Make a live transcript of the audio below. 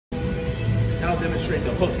demonstrate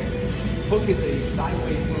the hook. Hook is a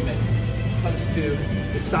sideways movement. Comes to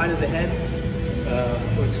the side of the head,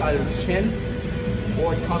 or the side of the chin,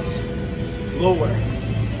 or it comes lower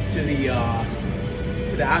to the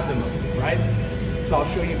abdomen, right? So I'll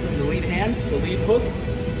show you from the lead hand. The lead hook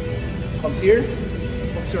comes here,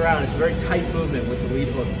 hooks around. It's a very tight movement with the lead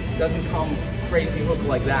hook. It doesn't come crazy hook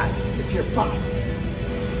like that. It's here, pop,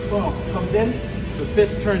 boom, comes in. The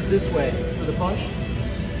fist turns this way for the punch.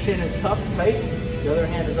 Chin is tucked tight. The other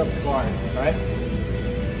hand is up to guard, all right?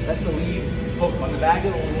 That's the lead hook. On the back,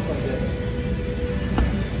 it will look like this.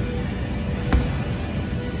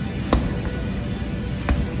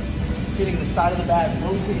 Hitting the side of the bag,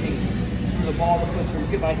 rotating through the ball of the foot. So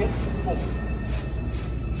look at my hip. Boom.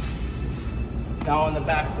 Now on the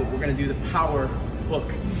back foot, we're going to do the power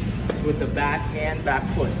hook. It's with the back hand, back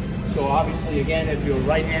foot. So obviously, again, if you're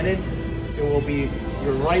right-handed, it will be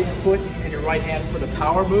your right foot and your right hand for the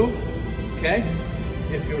power move, okay?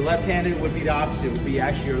 If you're left-handed, it would be the opposite. It would be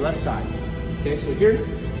actually your left side. Okay, so here,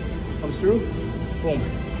 comes through, boom.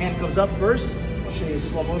 Hand comes up first. I'll show you in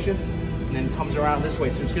slow motion, and then comes around this way.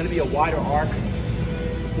 So it's gonna be a wider arc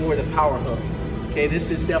for the power hook. Okay, this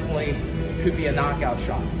is definitely, could be a knockout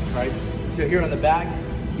shot, right? So here on the back,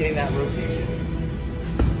 getting that rotation.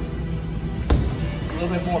 A little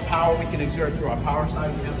bit more power we can exert through our power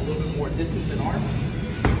side. We have a little bit more distance in arm.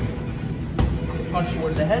 Punch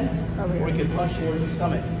towards the head, or we can punch towards the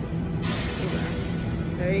stomach.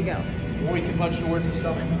 There you go. Or we can punch towards the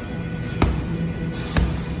stomach.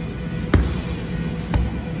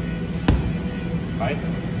 Right?